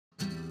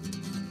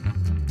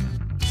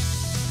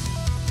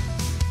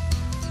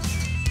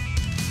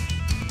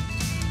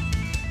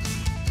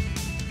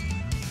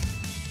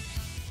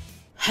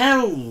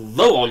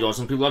Hello all you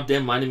awesome people out there,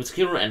 my name is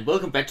Takeru and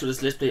welcome back to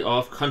this Let's Play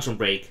of Quantum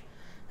Break.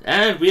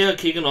 And we are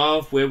kicking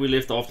off where we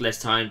left off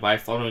last time by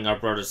following our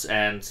brothers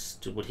and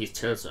do what he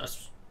tells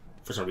us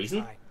for some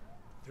reason. Right.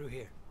 Through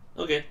here.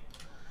 Okay.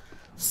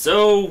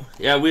 So,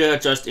 yeah, we are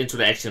just into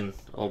the action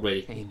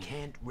already. You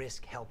can't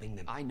risk helping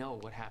them. I know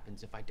what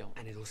happens if I don't.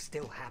 And it'll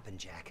still happen,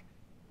 Jack.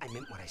 I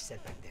meant what I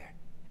said back there.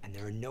 And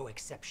there are no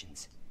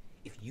exceptions.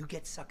 If you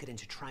get suckered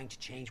into trying to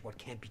change what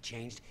can't be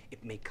changed,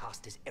 it may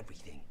cost us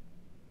everything.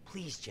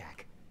 Please,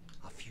 Jack.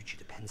 Our future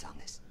depends on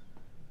this.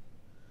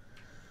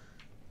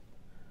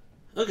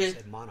 Okay. You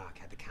said Monarch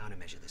had the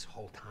countermeasure this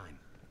whole time.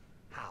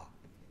 How?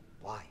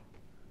 Why?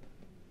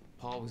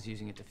 Paul was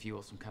using it to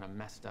fuel some kind of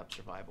messed up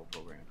survival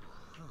program.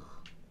 Huh.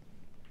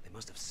 They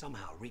must have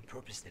somehow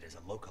repurposed it as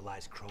a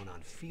localized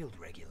chronon field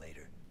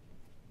regulator.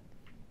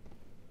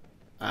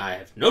 I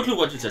have no clue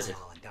what you just said.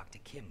 Paul and Dr.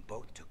 Kim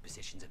both took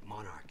positions at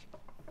Monarch.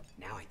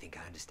 Now I think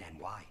I understand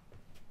why.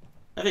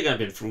 I think I've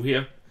been through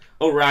here.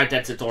 Oh right,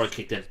 that's the door I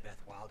kicked in.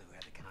 Beth Wilder who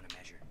had the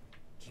countermeasure,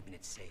 keeping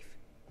it safe.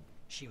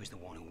 She was the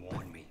one who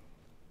warned me,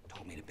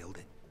 told me to build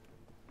it.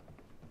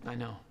 I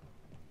know.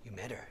 You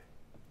met her.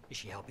 Is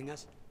she helping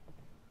us?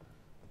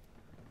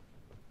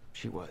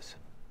 She was.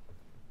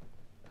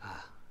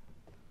 Ah,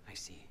 I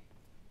see.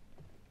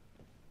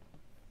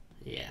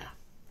 Yeah.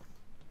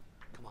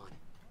 Come on,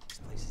 this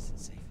place isn't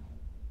safe.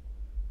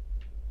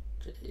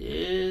 There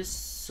is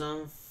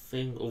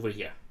something over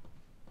here.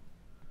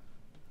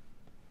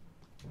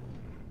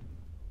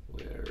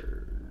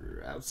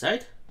 We're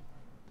outside.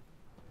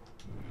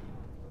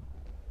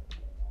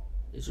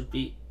 It should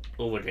be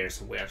over there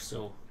somewhere,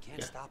 so Can't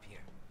yeah. stop here.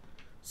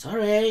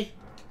 Sorry.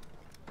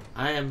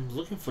 I am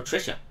looking for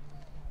treasure.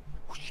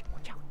 Watch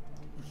out.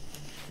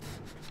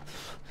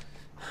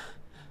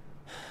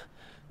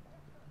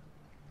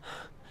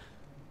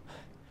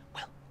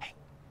 Well, hey.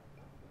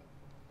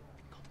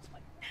 Go this way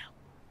now.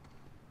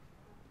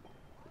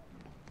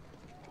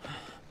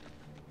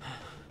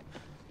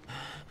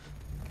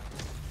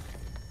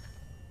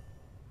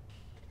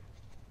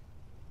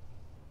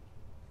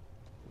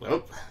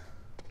 Well.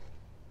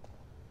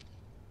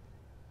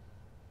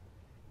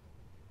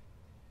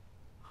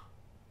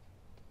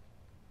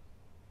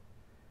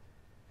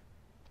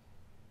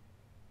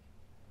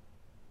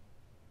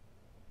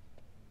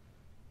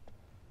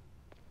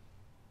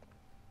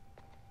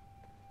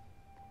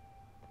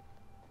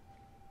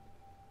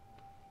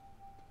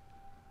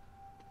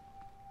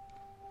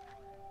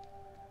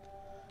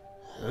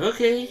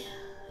 Okay,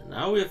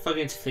 now we're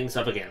fucking things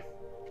up again.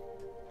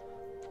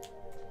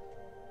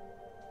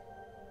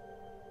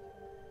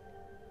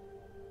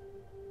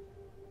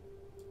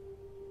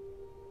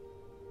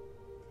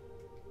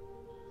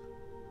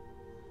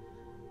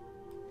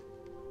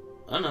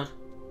 Or not.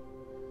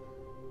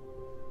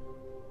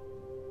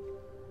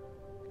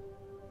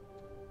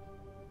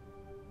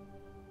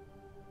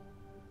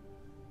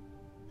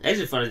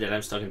 Actually funny that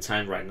I'm stuck in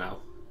time right now.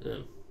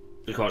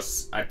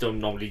 Because I don't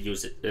normally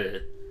use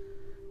it,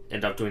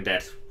 end up doing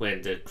that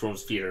when the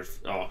chronosphere,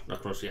 oh,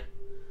 not chronosphere,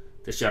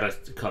 the shutter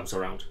comes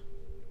around.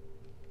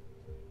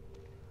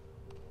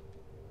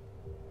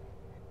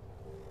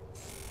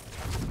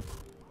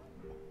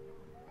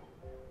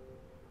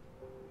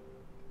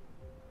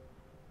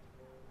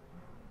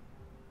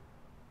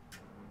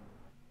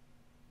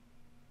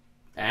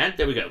 And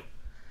there we go.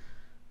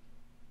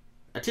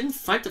 I didn't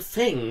find the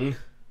thing.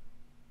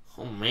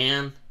 Oh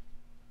man.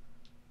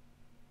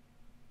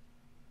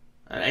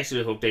 I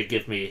actually hope they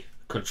give me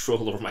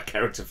control over my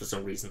character for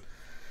some reason.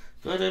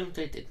 But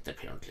they didn't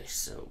apparently,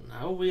 so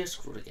now we are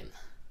screwed again.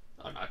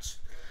 Or not.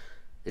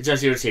 It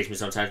just irritates me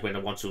sometimes when I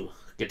want to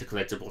get the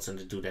collectibles and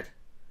to do that.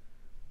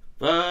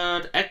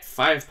 But Act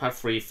 5, Part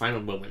 3,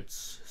 final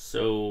moments.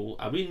 So,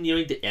 are we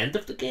nearing the end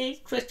of the game?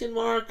 Question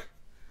mark.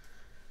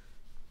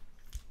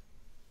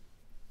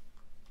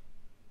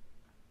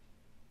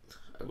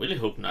 I really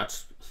hope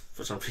not,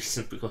 for some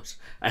reason, because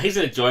I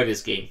actually enjoy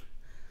this game.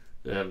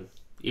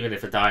 Even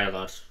if I die a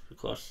lot,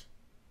 because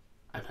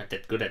I'm not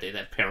that good at it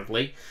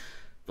apparently,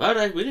 but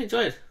I really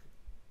enjoy it.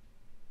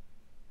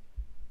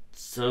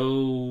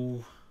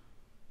 So,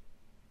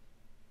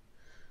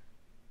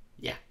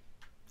 yeah.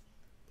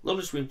 Load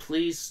the screen,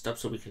 please. Stop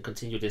so we can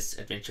continue this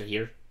adventure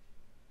here.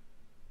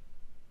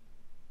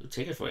 It'll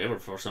take it forever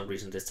for some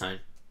reason this time.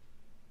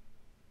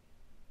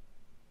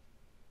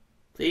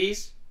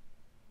 Please.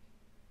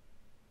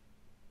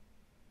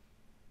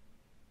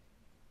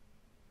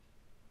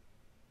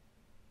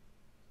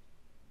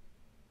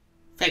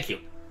 Thank you.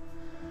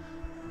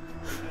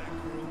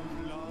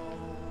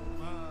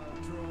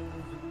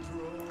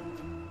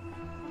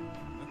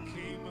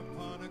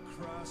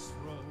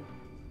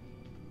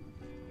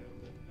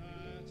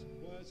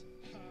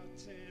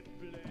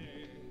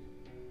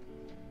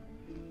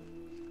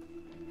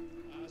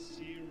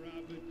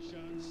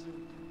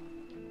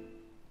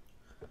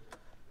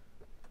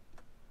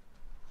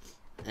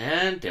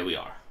 And there we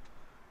are.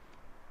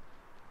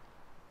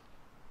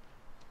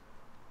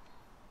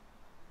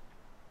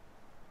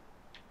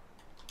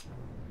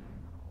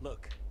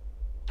 Look,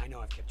 I know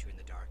I've kept you in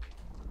the dark.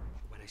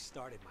 When When I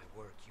started my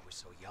work, you were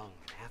so young,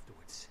 and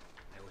afterwards,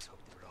 I always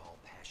hoped it would all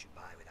pass you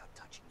by without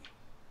touching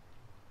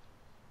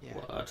you. Yeah,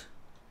 What?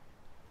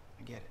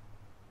 I get it.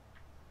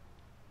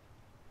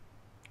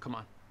 Come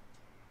on.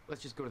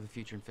 Let's just go to the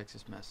future and fix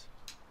this mess.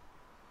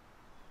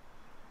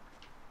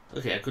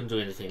 Okay, I couldn't do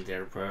anything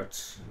there,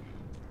 but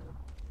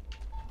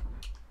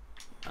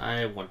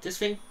I want this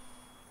thing.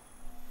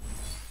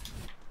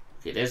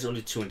 Okay, there's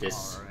only 2 in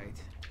this Alright.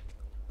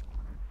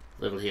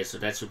 level here, so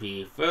that should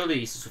be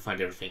fairly easy to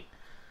find everything.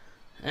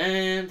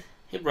 And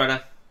hey,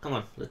 brother, come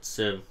on, let's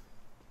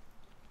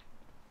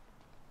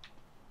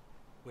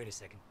Wait a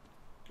second.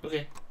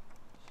 okay.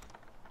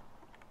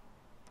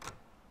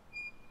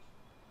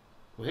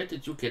 Where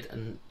did you get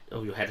an...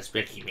 Oh, you had a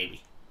spare key,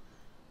 maybe.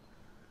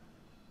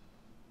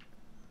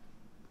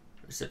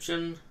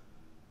 Reception.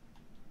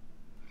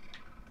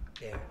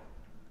 There.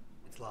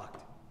 It's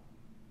locked.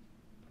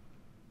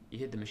 You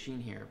hid the machine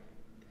here.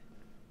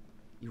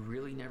 You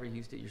really never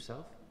used it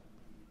yourself?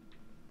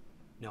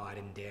 No, I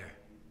didn't dare.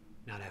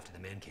 Not after the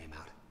men came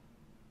out.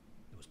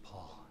 It was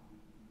Paul.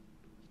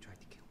 He tried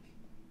to kill me.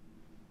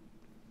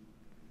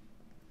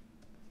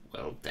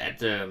 Well,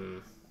 that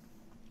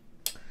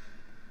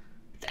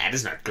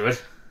is not good.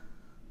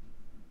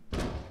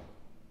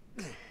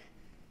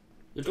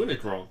 You're doing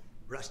it wrong.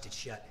 Rusted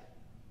shut.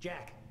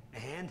 Jack, a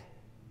hand?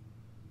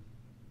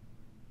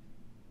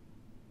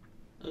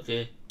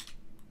 Okay.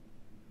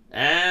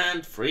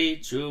 And 3,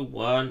 2,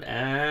 1,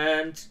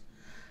 and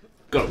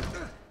go.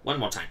 One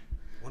more time.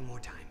 One more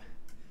time.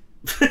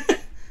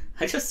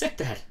 I just said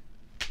that.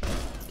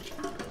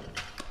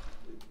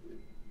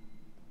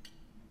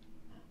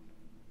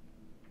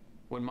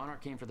 When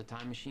Monarch came for the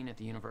time machine at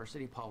the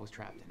university, Paul was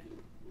trapped in it.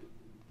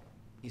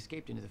 He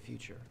escaped into the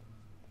future.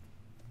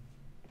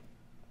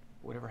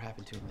 Whatever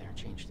happened to him there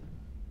changed him.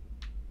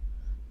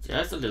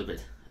 Just a little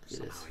bit.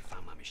 Somehow I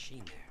found my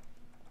machine there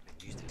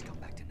and used it to come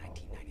back to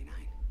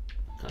 1999.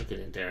 Can't get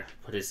in there.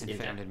 Put it And in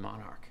there. founded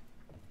Monarch.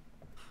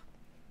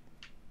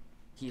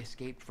 He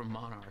escaped from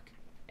Monarch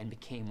and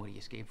became what he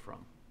escaped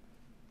from.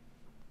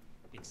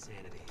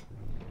 Insanity.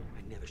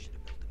 I never should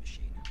have built the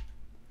machine.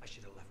 I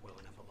should have left well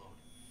enough alone.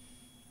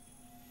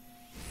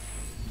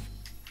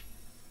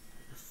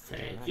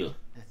 Thank Right, you.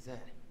 That's it.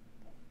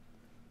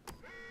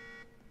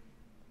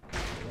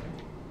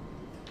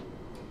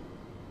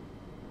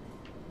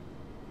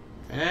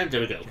 And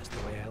there we go. Just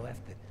the way I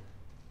left it.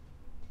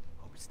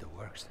 Hope it still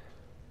works.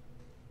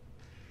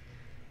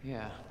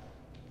 Yeah.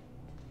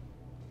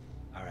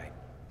 All right.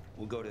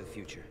 We'll go to the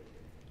future.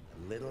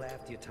 A little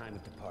after your time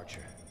of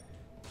departure.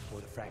 Before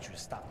the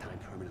fractures stop time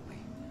permanently.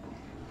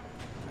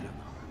 I don't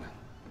know.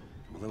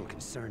 I'm a little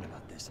concerned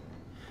about this.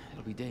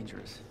 It'll be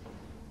dangerous.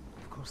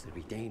 Of course it'd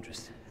be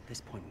dangerous. At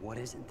this point, what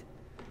isn't?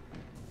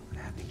 But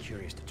I have been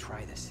curious to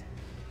try this.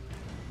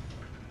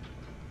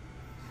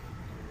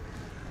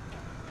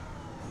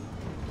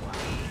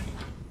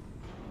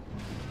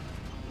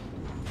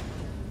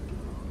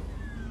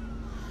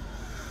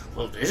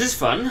 Well, this is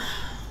fun.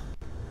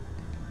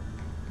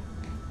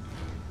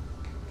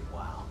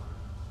 Wow.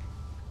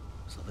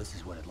 So this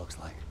is what it looks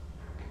like.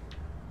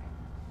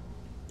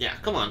 Yeah,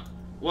 come on.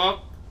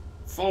 Walk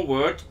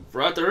forward,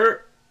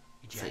 brother.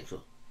 Hey, Jack, Thank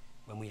you.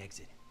 when we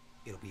exit,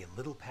 it'll be a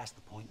little past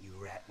the point you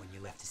were at when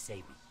you left to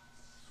save me.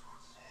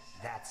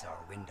 That's our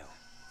window.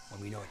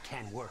 When we know it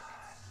can work.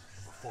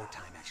 Before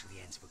time actually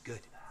ends for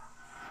good.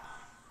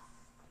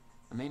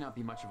 It may not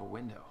be much of a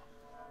window.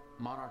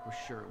 Monarch was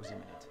sure it was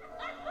imminent.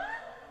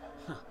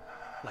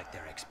 Like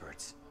they're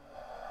experts.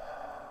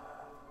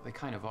 They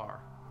kind of are.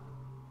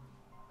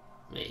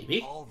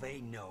 Maybe. All they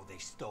know they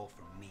stole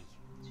from me.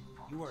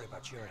 You worry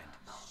about your end.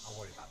 I'll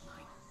worry about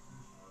mine.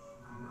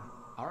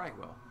 All right,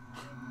 Will.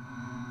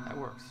 That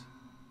works.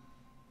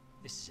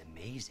 This is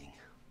amazing.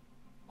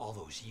 All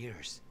those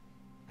years.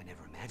 I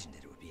never imagined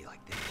that it would be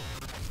like this.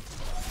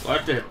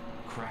 What the?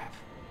 Crap.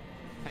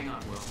 Hang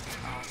on, Will.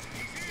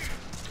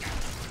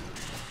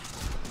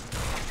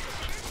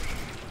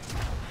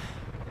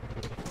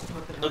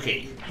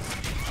 Okay.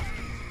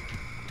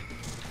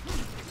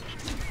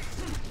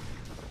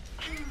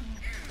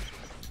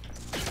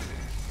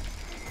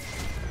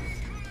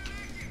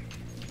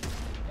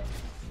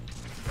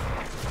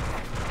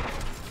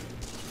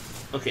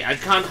 Okay, I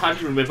can't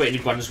hardly remember any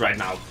buttons right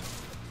now.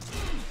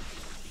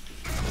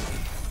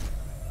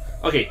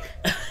 Okay.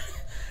 I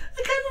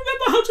can't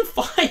remember how to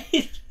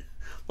fight.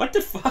 What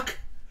the fuck?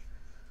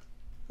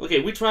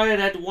 Okay, we try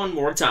that one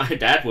more time.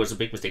 That was a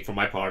big mistake from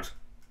my part.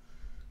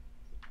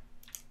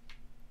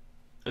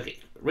 Okay,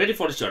 ready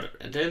for the shutter,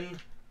 and then...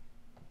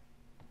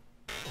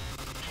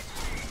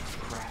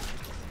 Crap.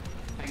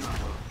 Hang on,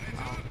 Will.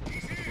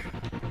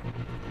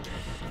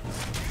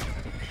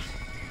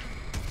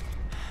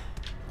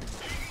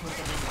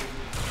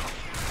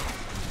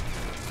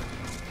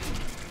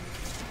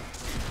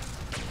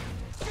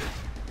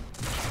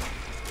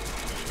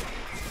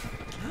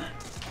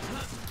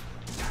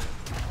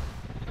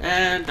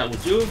 And that will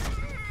do.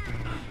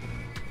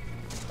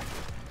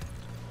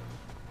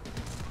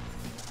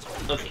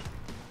 Okay.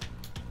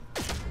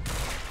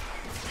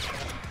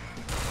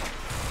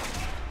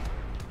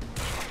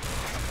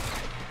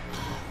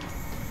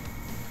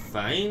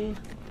 fine.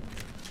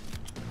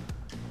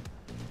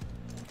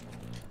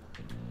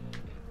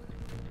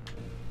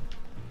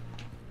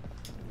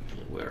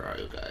 Okay, where are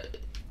you guys?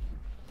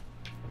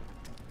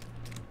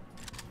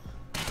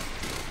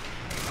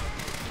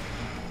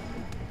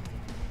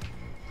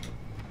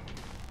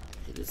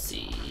 Okay, let's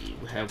see.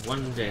 We have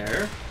one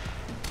there.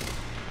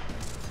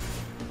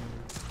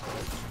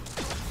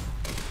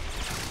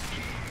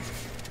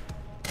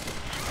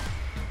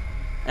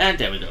 And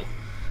there we go.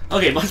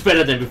 Okay, much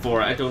better than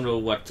before. I don't know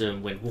what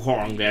went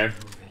wrong there.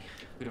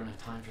 We don't have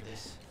time for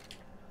this.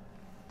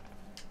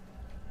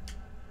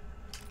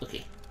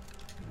 Okay.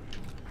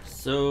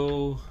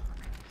 So,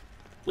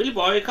 Willy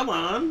boy, come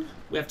on.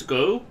 We have to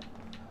go.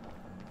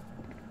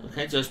 We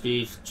can't just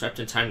be trapped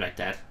in time like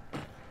that.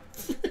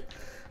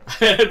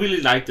 I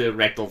really like the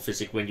ragdoll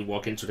physics when you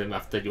walk into them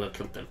after you have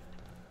killed them.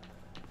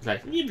 It's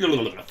like...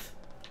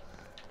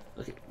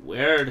 Okay,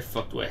 where the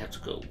fuck do I have to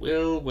go?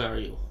 Will, where are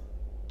you?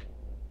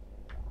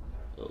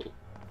 Oh.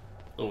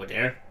 Over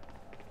there.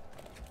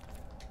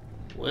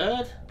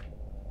 What?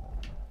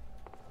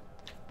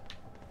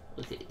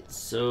 Okay,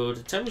 so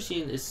the time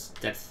machine is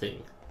that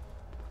thing.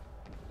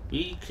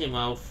 We came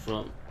out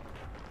from...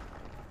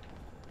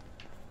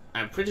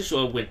 I'm pretty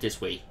sure I went this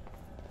way.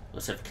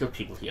 Must have killed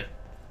people here.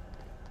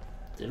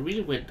 They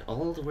really went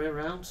all the way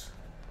around?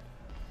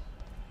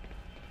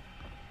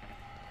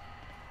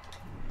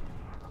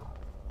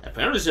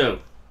 Apparently so.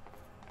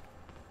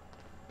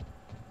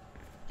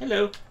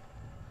 Hello.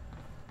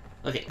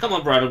 Okay, come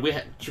on, brother.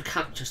 You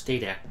can't just stay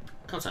there.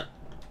 Come on.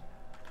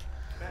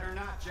 Better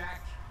not,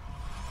 Jack.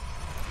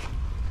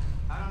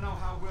 I don't know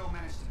how Will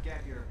managed to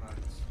get here, but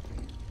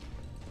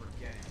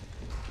forget it.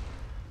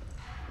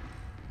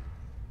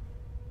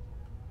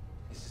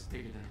 This is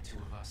bigger than the two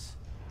of us.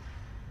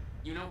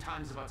 You know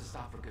time's about to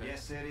stop for good.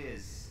 Yes, it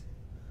is.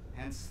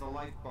 Hence the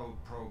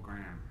lifeboat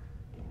program.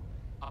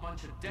 A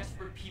bunch of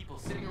desperate people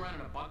sitting around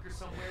in a bunker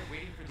somewhere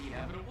waiting for the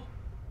inevitable?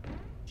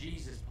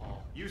 Jesus,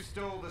 Paul. You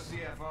stole the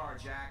CFR,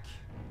 Jack.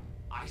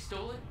 I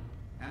stole it?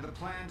 And the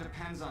plan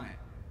depends on it.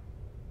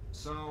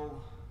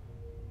 So...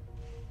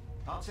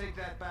 I'll take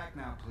that back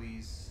now,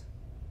 please.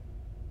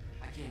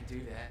 I can't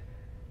do that.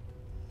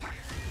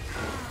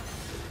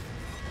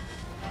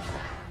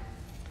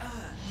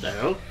 The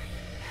hell?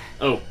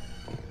 Oh.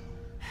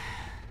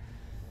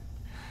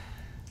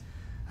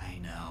 I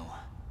know.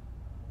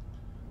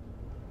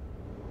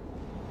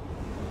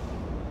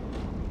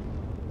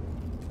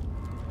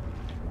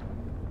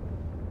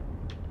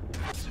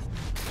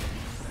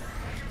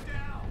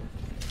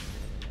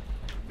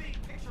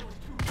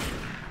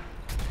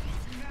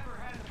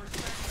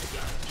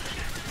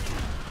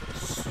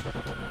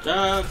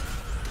 Stop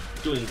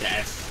doing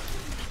that.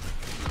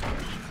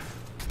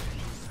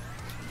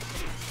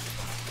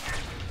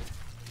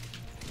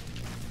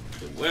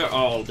 Okay, where are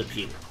all the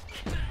people?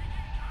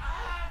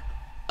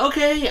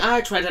 Okay,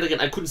 I tried that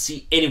again. I couldn't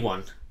see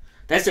anyone.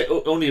 That's the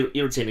only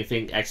irritating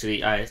thing,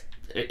 actually.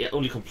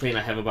 Only complaint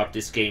I have about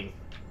this game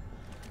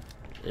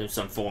in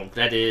some form.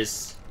 That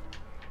is,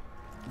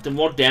 the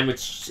more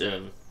damage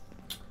you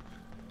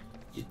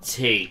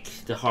take,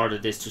 the harder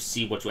it is to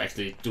see what you're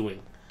actually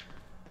doing.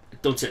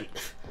 Don't tell me.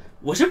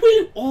 Was it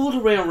really all the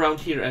way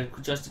around here? I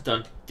could just have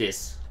done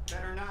this.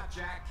 Better not,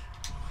 Jack.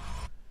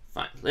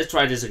 Fine, let's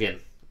try this again.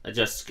 I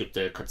just skipped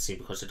the cutscene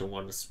because I don't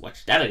want to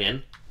watch that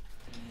again.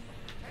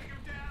 Take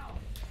him down.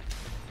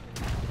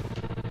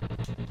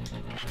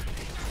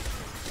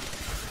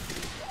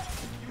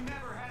 You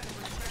never had the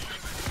respect.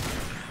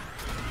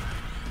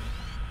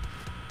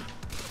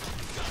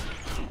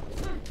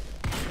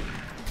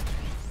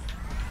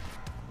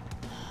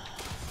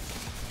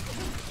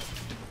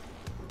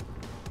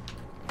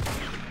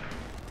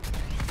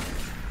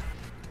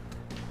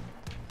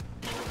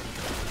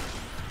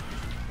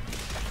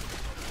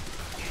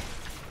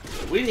 I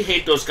really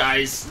hate those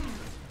guys.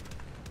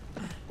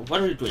 What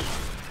are you doing?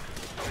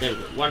 There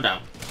we go, one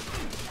down.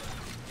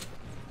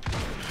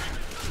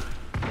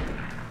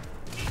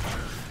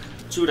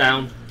 Two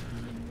down.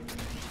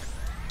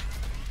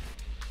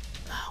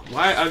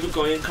 Why are you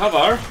going in cover?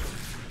 I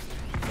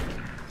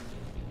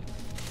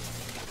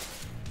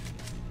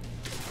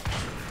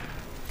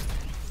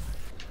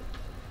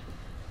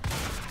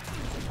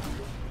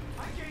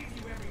gave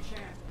you every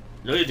chance.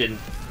 No, you didn't.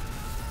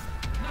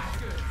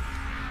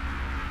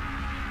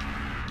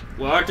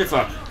 What the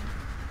fuck?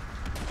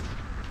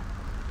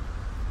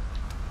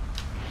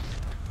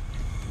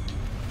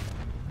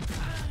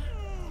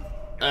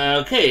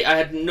 Okay, I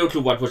had no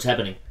clue what was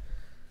happening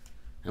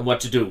and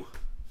what to do.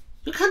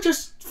 You can't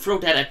just throw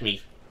that at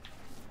me.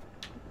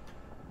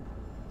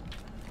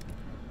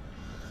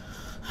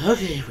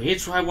 Okay, we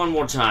try one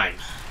more time.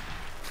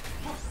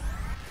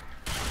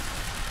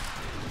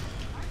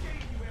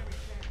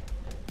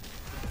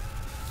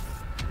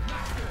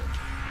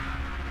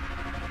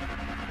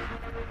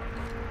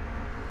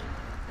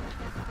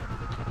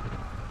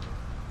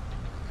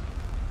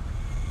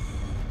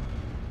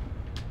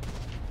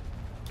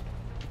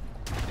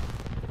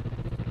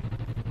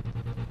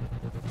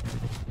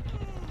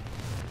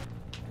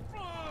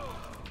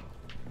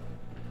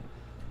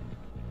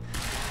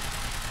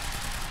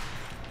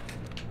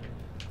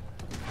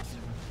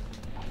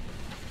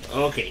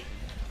 Okay,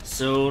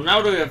 so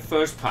now that we have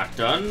first part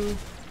done,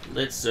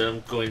 let's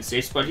go in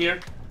safe spot here.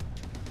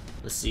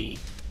 Let's see.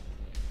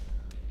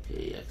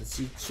 Okay, I can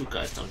see two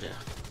guys down there.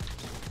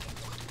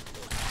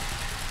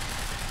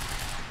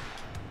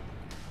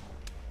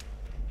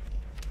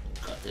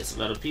 God, there's a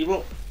lot of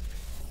people.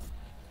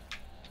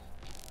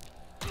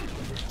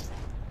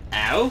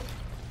 Ow!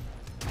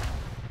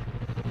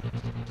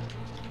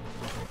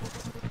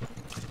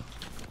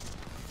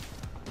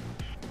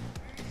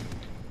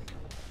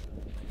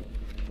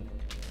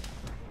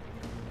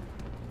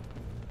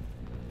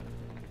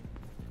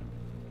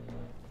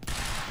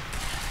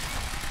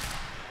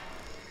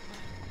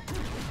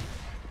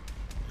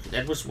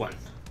 That was one.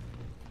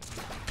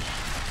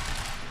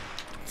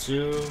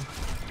 Two.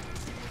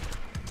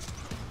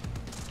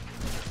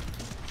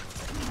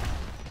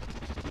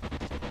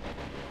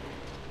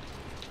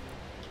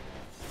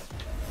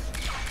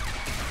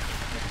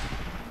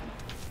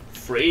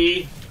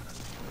 Three.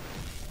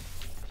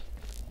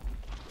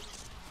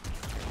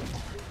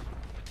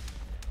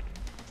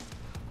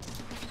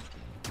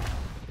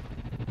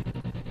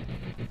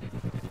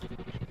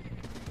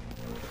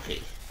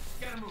 Okay.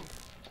 Gotta move.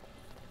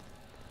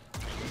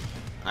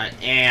 I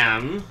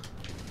am.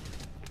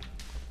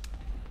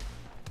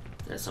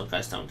 There's some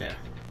guys down there.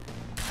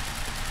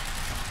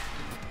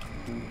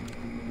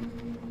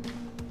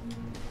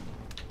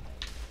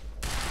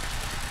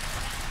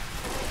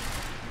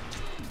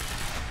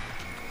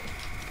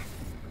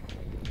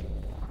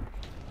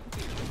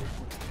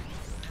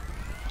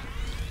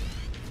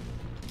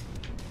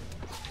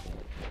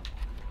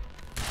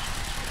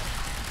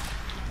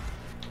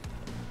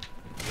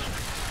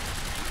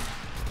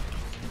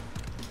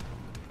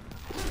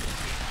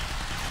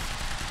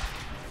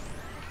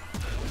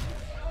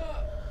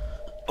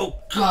 Oh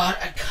god,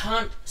 I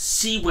can't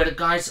see where the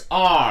guys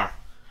are.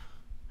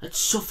 That's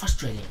so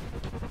frustrating.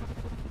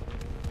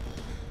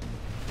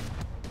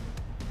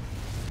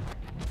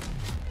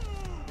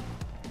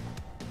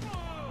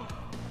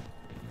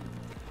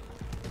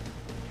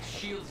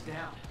 Shield's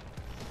down.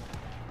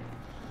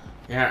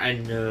 Yeah, I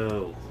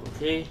know.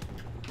 Okay.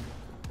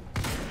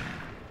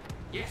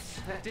 Yes,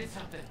 that did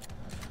something.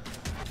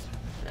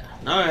 Yeah.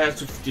 Now I have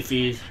to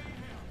defeat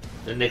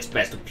the next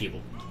batch of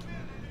people.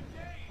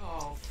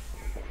 Oh.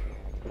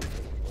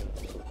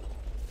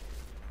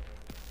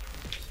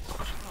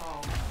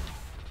 Oh.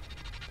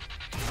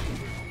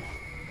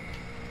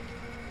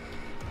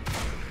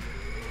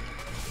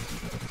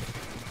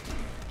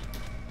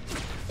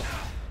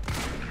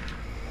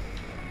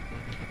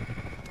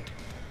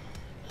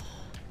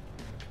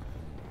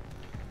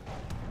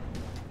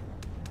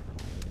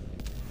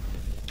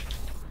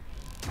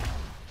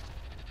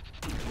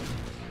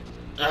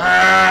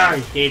 Ah, I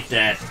hate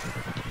that.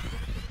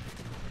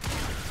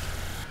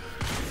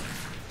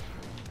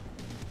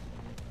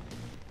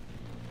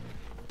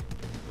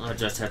 I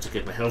just have to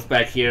get my health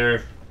back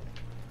here.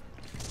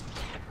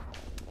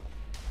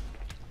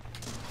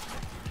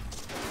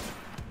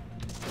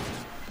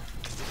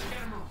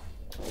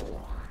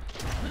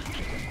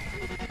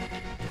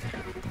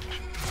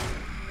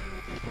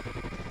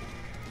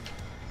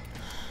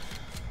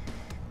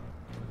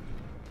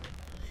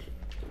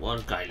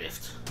 One guy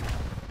left.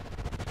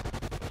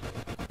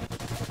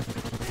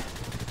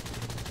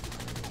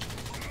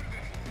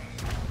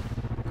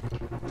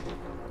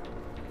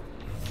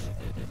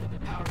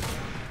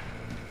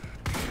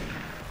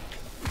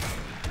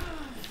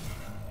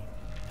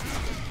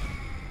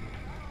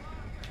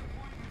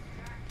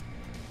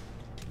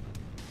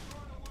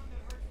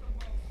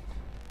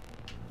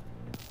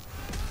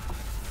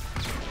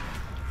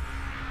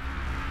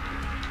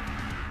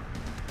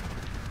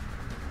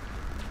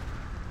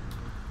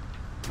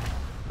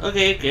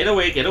 Okay, get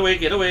away, get away,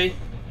 get away.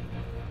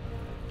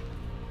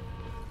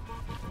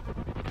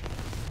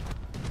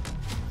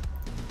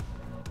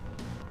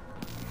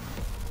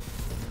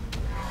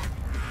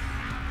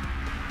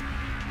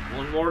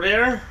 One more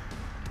there.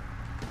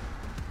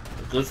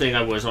 Good thing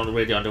I was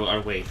already on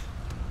our way.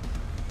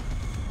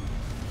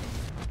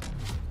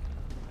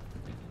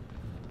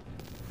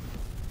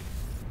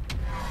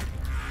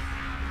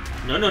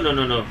 No, no, no,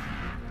 no, no.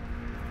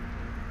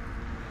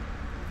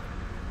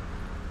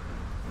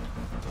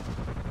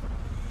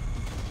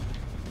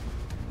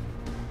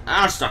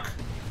 Ah, stuck.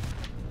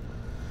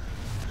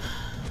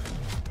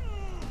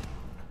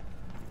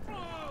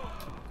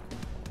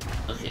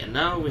 Okay, and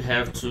now we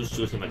have to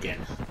shoot him again.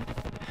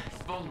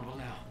 It's vulnerable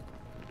now.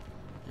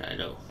 Yeah, I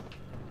know.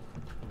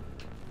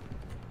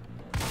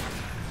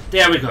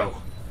 There we go.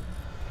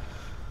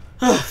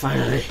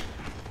 Finally.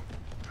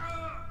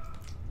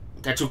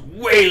 That took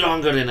way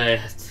longer than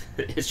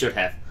it should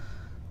have.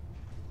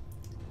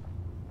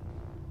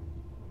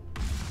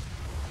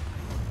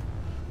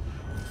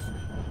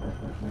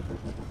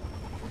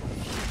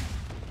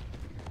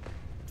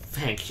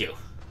 Thank you.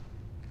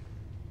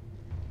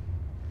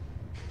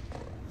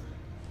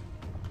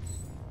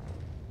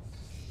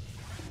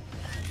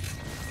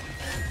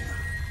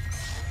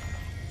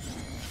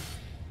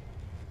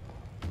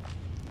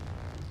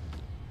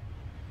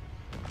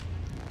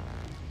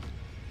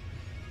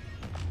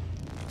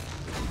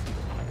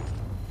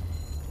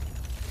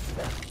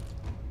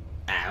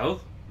 now.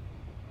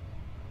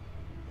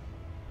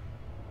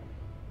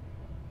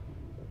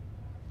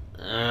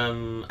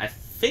 I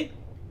think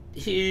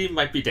he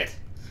might be dead.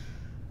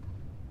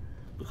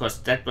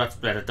 Because that blood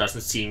splatter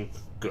doesn't seem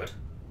good.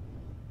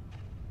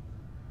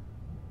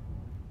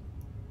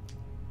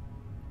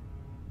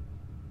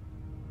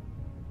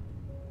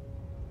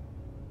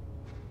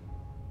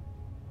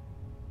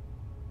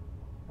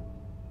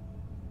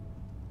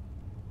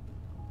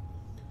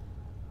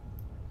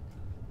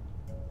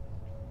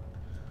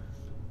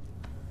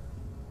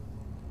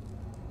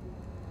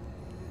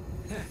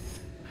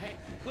 Hey,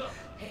 Will,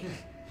 hey.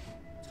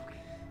 It's okay.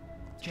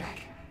 Jack.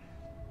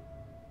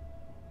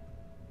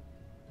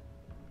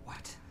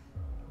 What?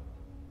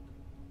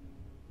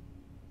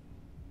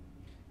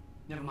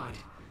 Never mind.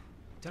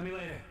 Tell me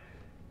later.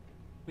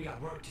 We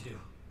got work to do.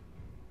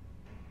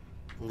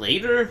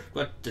 Later?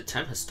 But the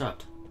time has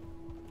stopped.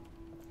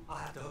 I'll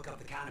have to hook up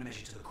the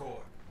countermeasure to the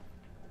core.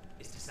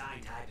 It's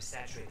designed to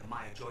hypersaturate the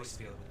Maya Joyce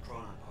field with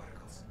chronon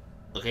particles.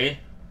 Okay.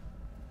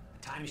 The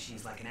time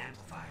machine's like an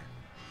amplifier.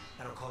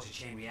 That'll cause a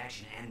chain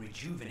reaction and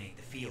rejuvenate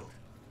the field.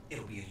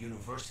 It'll be a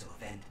universal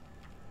event.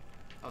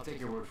 I'll take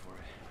your word for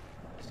it.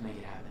 Just make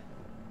it happen.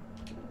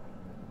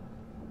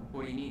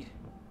 What do you need?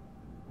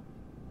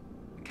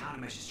 The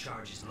countermeasure's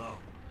charge is low.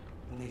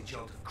 We'll need a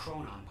jolt of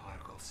chronon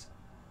particles.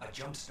 A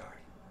jump start.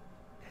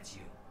 That's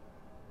you.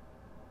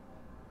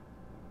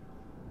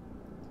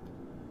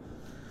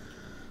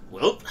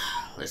 Well,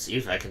 let's see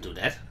if I can do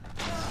that.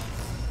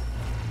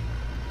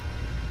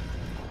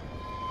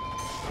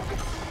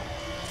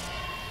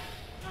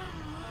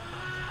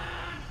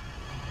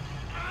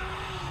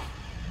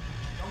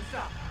 Don't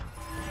stop.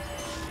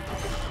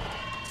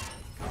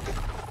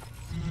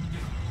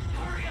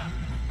 Hurry up!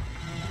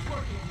 It's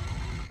working.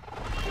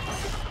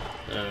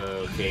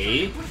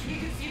 Okay. Push me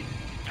to see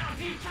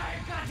the entire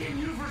goddamn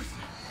universe.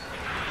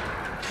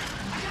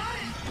 I got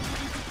it!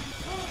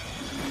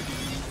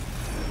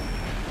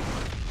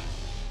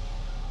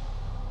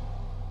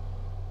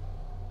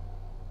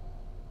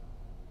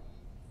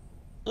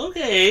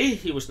 Okay,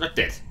 he was not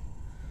dead.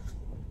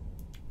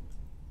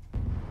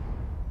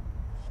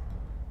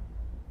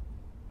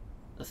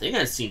 I think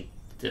I've seen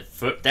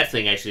that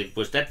thing actually.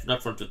 Was that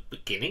not from the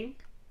beginning?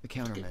 The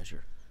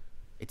countermeasure.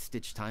 It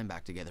stitched time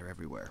back together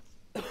everywhere.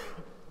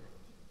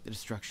 The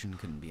destruction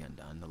couldn't be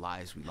undone. The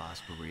lives we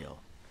lost were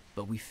real.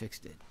 But we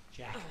fixed it.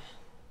 Jack.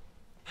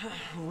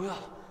 Will,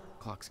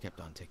 Clocks kept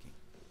on ticking.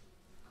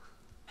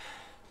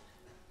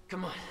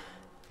 come on.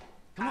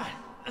 Come on.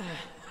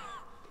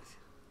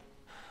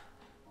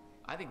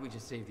 I think we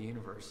just saved the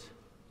universe.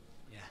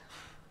 Yeah.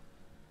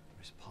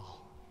 Where's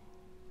Paul?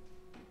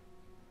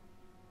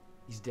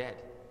 He's dead.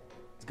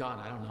 He's gone.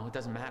 I don't know. It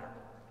doesn't matter.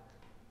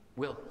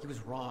 Will, he was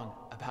wrong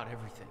about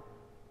everything.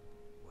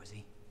 Was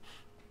he?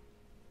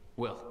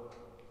 Will.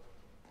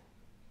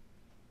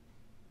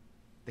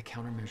 The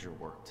countermeasure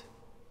worked.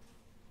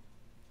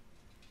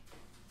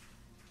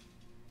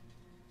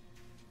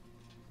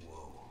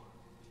 Whoa.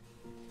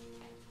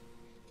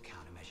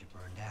 Countermeasure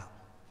burned out.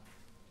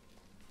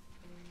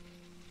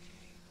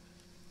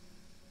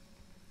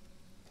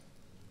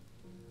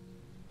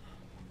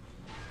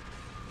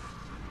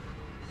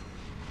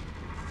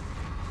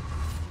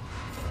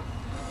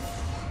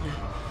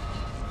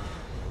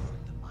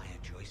 The Maya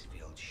Joyce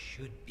field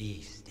should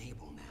be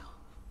stable now.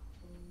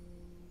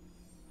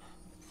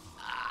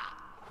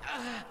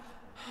 Of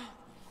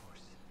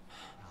course,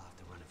 I'll have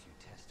to run a few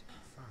tests to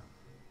confirm.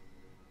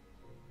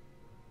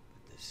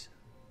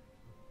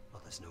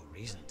 But there's no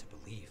reason to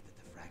believe that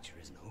the fracture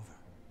isn't over.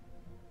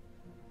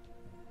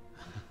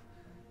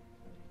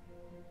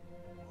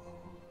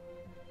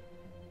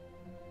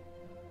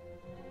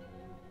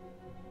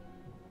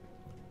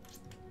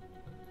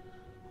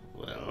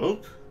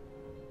 Well,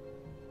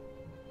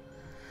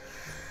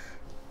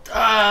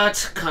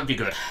 that can't be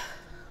good.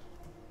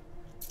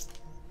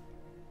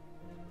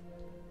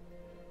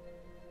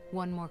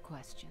 One more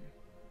question.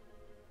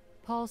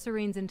 Paul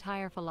Serene's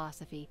entire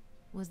philosophy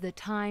was that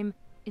time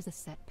is a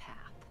set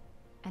path,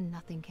 and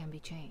nothing can be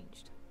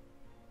changed.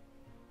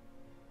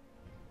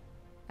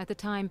 At the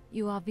time,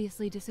 you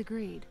obviously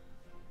disagreed.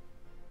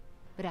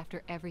 But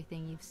after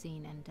everything you've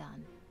seen and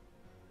done,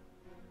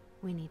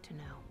 we need to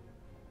know.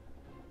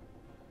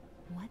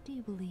 What do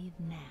you believe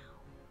now?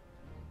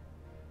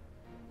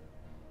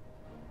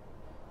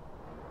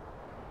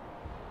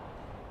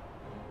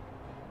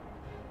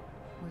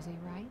 Was he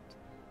right?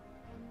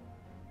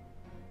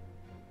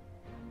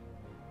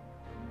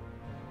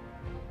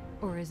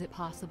 Or is it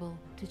possible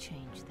to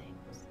change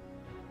things?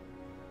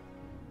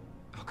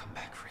 I'll come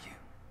back for you.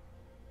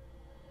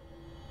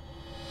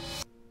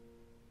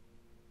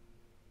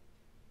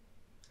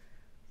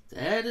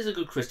 That is a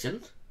good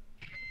question.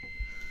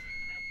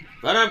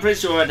 But I'm pretty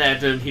sure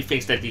that he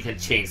thinks that he can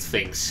change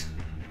things.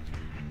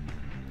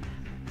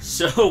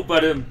 So,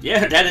 but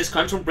yeah, that is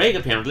Quantum Break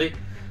apparently.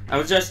 I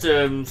will just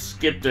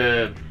skip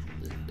the.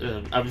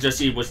 I will just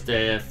see what's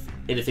there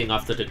anything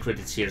after the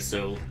credits here,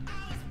 so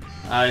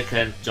I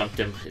can jump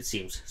them. It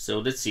seems. So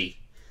let's see.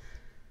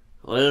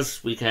 What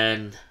else we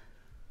can.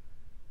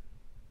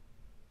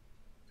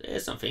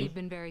 There's something. You've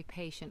been very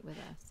patient with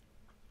us,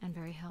 and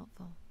very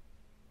helpful.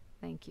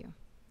 Thank you.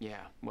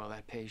 Yeah, well,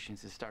 that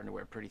patience is starting to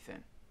wear pretty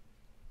thin.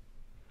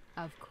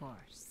 Of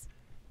course.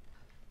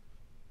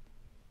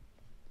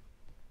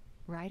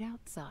 Right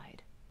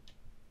outside.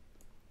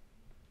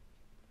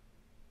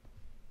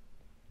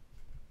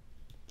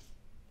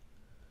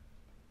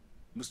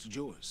 Mr.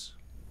 Joyce.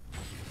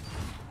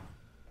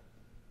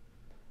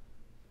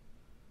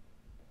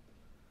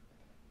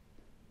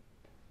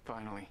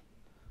 Finally.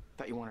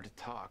 Thought you wanted to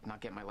talk,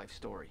 not get my life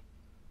story.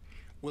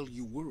 Well,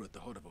 you were at the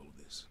heart of all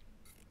of this.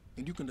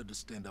 And you can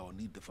understand our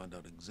need to find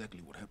out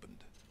exactly what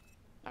happened.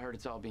 I heard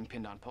it's all being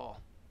pinned on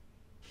Paul.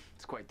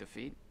 It's quite the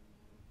feat.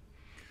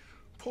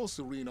 Paul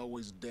Serene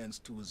always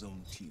danced to his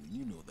own tune,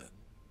 you know that.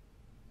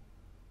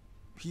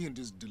 He and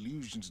his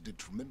delusions did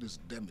tremendous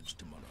damage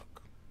to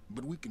Monarch.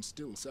 But we can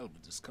still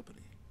salvage this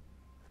company.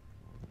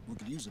 We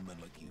could use a man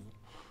like you.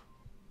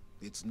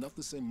 It's not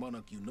the same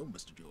Monarch you know,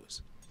 Mr.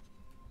 Joyce.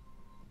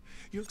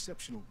 Your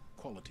exceptional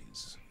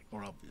qualities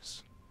are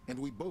obvious, and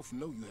we both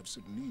know you have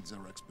certain needs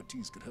our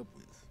expertise could help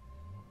with.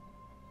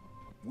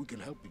 We can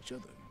help each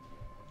other.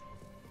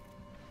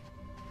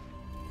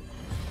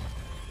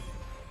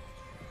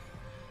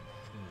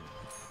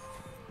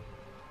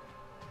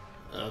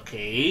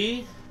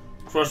 Okay.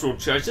 Crossroad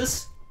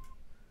churches.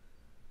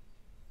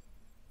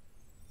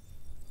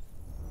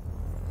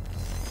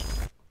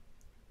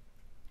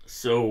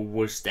 So,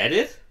 was that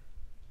it?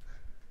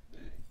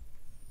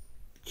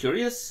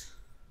 Curious?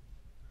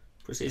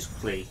 Press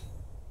play.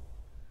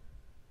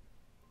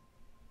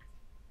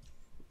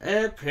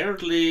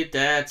 Apparently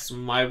that's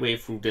my way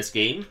through this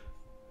game.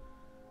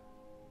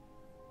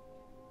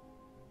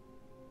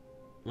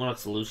 Monarch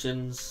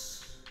Solutions.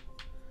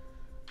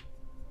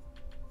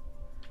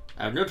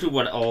 I have no clue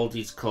what all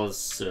these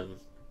colors.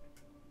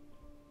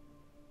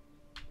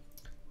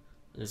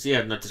 You see, I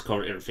have not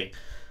discovered everything,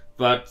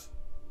 but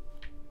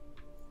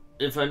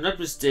if I'm not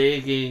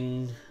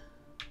mistaken,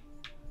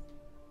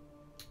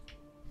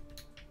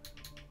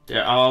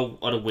 there are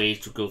other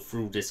ways to go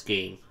through this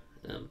game,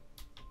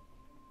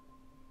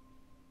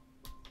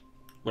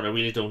 but I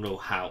really don't know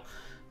how,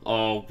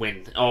 or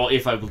when, or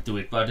if I will do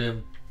it. But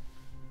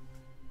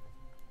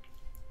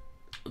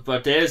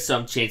there's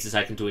some chances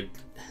I can do it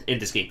in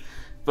this game.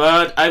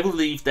 But I will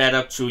leave that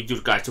up to you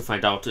guys to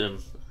find out.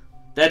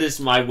 That is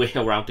my way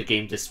around the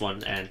game, this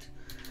one, and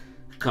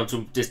come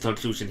to this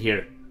conclusion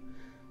here.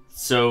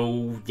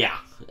 So yeah,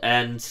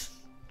 and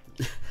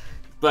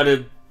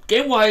but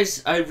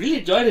game-wise, I really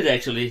enjoyed it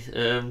actually.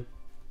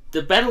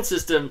 The battle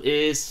system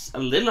is a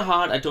little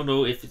hard. I don't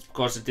know if it's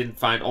because I didn't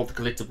find all the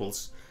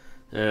collectibles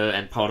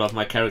and powered up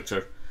my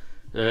character,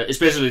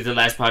 especially the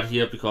last part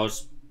here,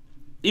 because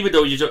even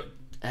though you don't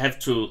have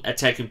to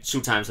attack him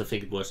 2 times, I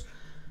think it was.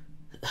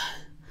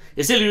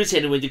 It's still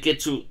irritating when you get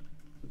to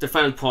the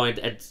final point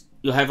and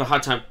you have a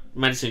hard time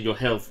managing your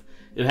health.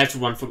 You have to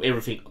run from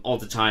everything all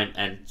the time,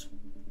 and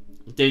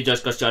then you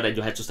just got shot and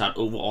you had to start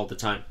over all the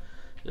time.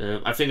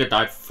 I think I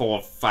died 4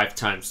 or 5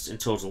 times in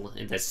total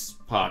in this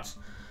part.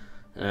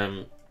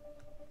 So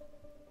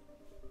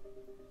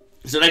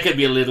that can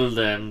be a little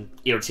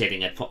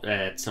irritating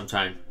at some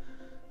time.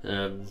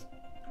 That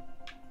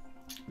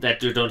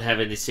you don't have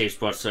any save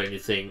spots or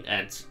anything,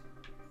 and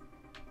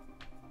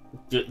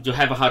you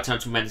have a hard time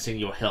to managing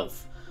your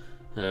health.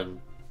 I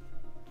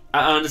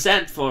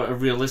understand for a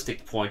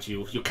realistic point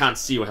you can't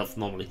see your health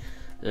normally,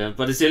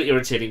 but it's still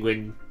irritating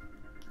when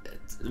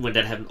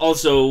that happens.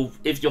 Also,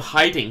 if you're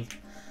hiding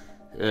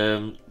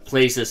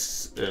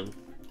places,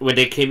 when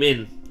they came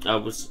in, I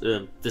was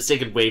the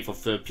second wave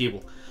of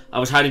people. I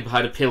was hiding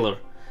behind a pillar,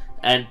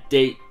 and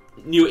they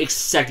knew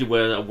exactly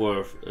where I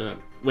were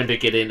when they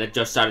get in and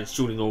just started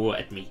shooting over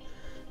at me.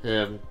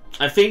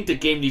 I think the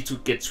game needs to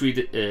get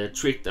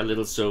tricked a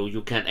little so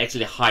you can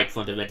actually hide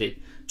from them when they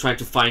trying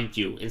to find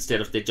you,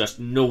 instead of they just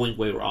knowing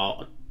where you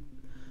are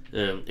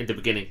in the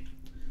beginning.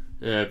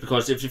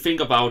 Because if you think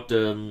about,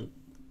 I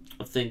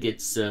think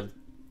it's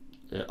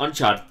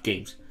Uncharted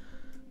games.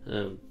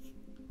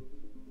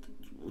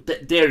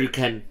 There you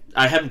can.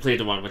 I haven't played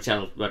them on my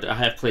channel, but I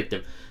have played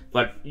them.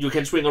 But you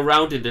can swing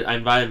around in the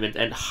environment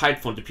and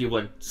hide from the people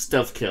and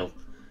stealth kill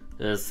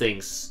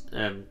things.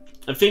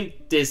 I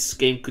think this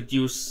game could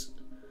use.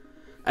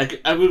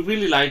 I would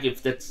really like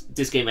if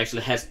this game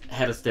actually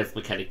had a stealth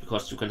mechanic,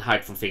 because you can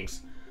hide from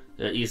things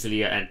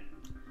easily, and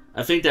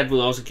I think that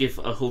will also give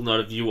a whole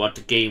nother view of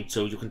the game,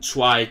 so you can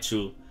try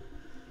to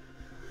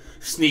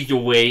sneak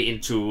your way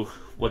into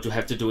what you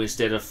have to do,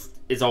 instead of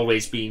it's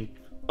always being,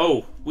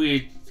 oh,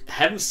 we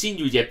haven't seen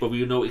you yet, but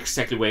we know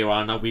exactly where you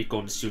are, now we're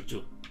going to shoot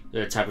you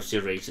type of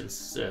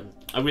situations.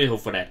 I really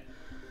hope for that.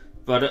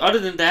 But other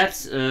than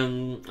that,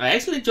 I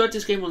actually enjoyed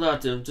this game a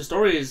lot. The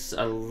story is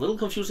a little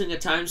confusing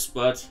at times,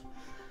 but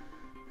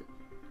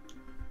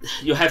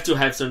you have to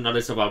have some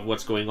knowledge about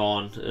what's going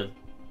on.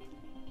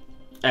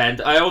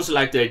 And I also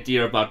like the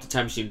idea about the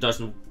time machine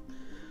doesn't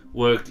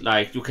work,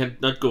 like you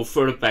cannot go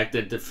further back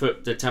than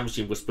the time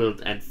machine was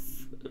built, and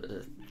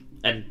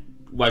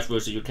vice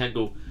versa. You can't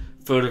go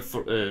further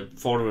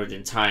forward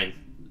in time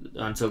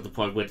until the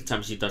point where the time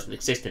machine doesn't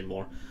exist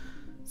anymore.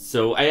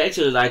 So I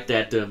actually like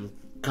that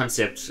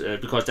concept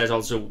because that's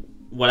also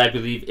what I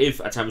believe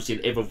if a time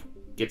machine ever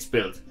gets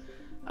built.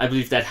 I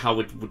believe that's how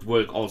it would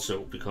work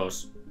also,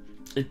 because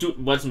it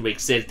doesn't make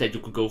sense that you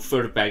could go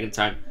further back in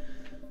time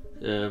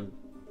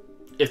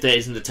if there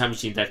isn't a time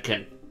machine that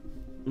can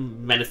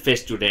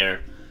manifest you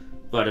there.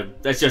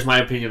 But that's just my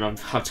opinion on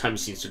how time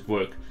machines should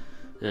work.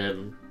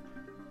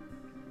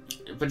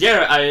 But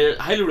yeah, I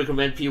highly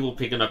recommend people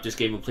picking up this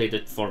game and playing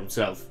it for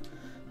themselves.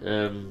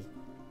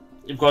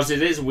 Because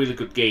it is a really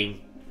good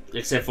game,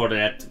 except for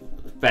that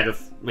battle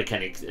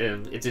mechanic.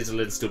 It is a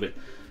little stupid.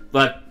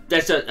 But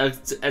that's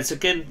as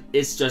again,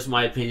 it's just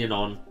my opinion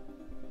on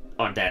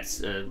that.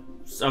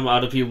 Some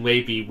other people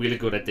may be really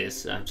good at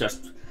this. I'm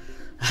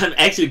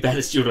actually bad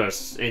at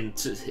shooters in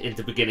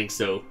the beginning,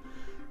 so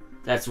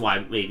that's why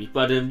maybe.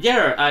 But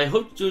yeah, I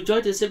hope you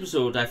enjoyed this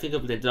episode. I think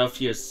I'll end it off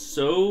here.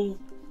 So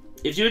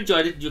if you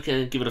enjoyed it, you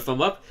can give it a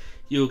thumb up.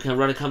 You can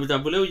write a comment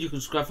down below. You can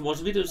subscribe for more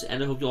videos,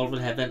 and I hope you all will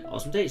have an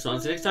awesome day. So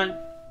until next time,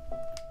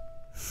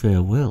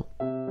 farewell.